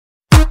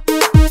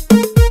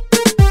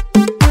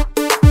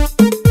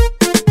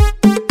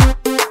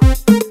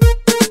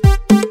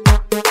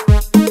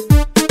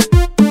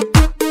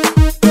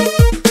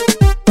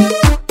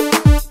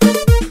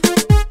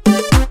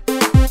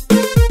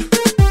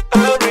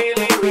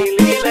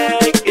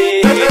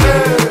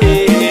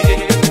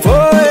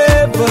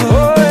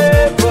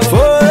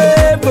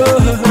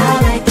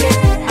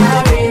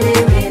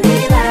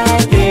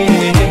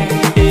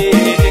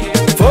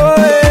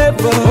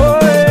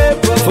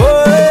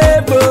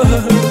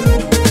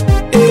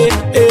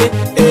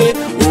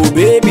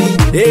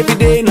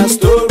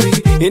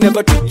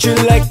never treat you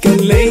like a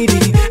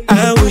lady.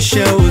 I wish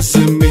I was a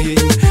man.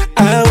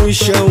 I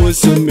wish I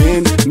was a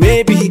man.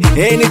 Maybe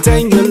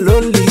anytime you're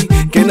lonely,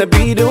 can I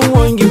be the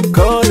one you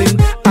calling?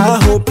 I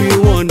hope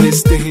you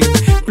understand.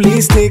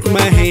 Please take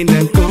my hand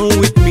and come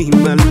with me,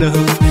 my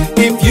love.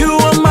 If you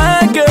are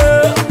my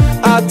girl,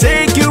 I'll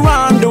take you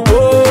around the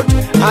world.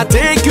 I'll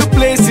take you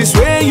places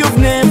where you've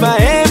never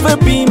ever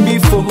been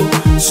before.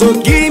 So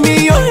give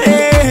me your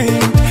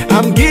hand,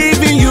 I'm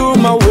giving you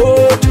my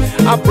word.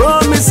 I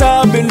promise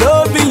I'll be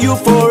loving you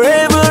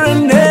forever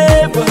and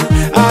ever.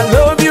 I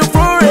love you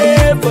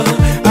forever,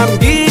 I'm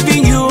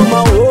giving you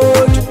my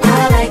word.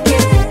 I like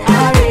it,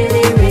 I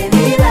really,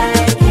 really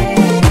like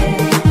it.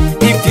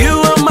 If you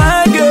are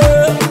my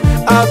girl,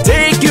 I'll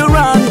take you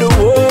around the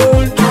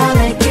world. I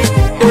like it,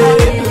 I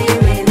really,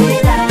 really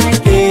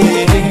like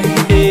it.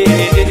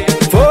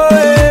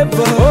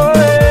 Forever,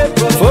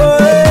 forever,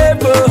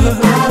 forever.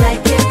 I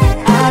like it,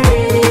 I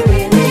really,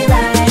 really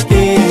like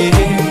it.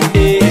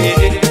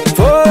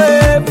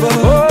 Forever,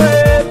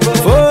 forever,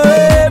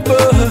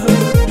 forever.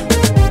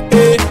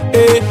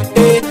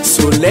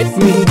 So let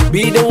me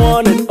be the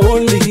one and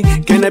only.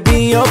 Can I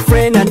be your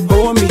friend and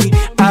homie?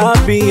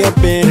 I'll be a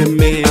better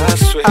man.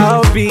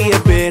 I'll be a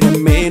better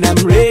man. I'm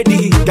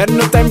ready. Got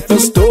no time for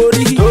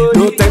story.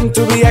 No time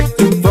to be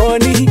acting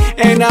funny.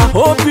 And I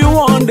hope you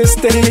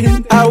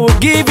understand. I will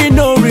give you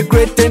no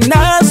regret, and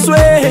I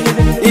swear,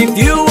 if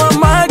you are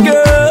my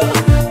girl,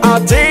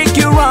 I'll take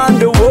you around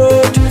the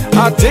world.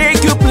 I'll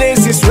take you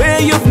places where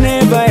you've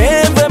never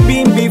ever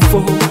been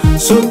before.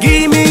 So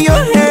give me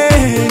your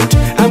hand,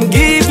 I'm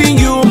giving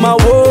you my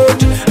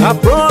word. I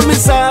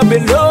promise I'll be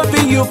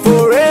loving you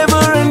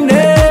forever and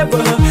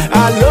ever.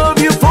 I love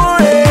you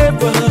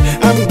forever,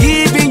 I'm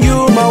giving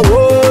you my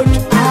word.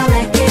 I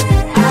like it,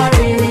 I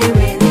really,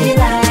 really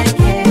like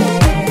it.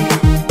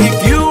 If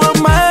you are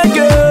my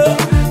girl,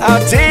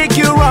 I'll take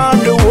you around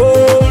the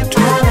world. I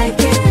like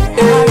it,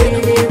 I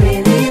really,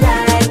 really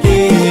like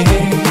it.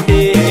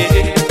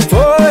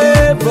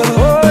 Forever,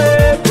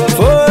 forever,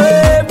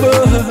 forever.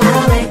 I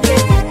like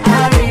it, I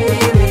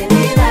really,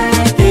 really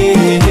like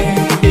it.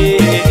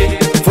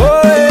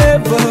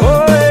 Forever,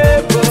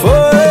 forever,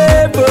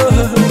 forever.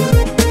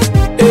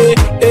 Yeah.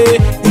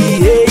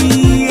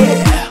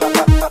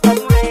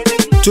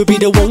 To be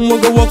the one who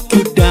go walk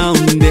you down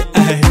the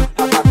aisle.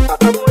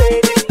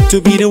 To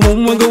be the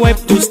one who go wipe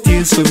those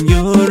tears from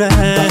your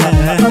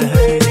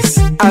eyes.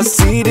 I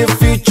see the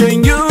future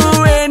in you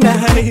and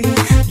I,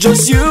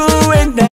 just you and I.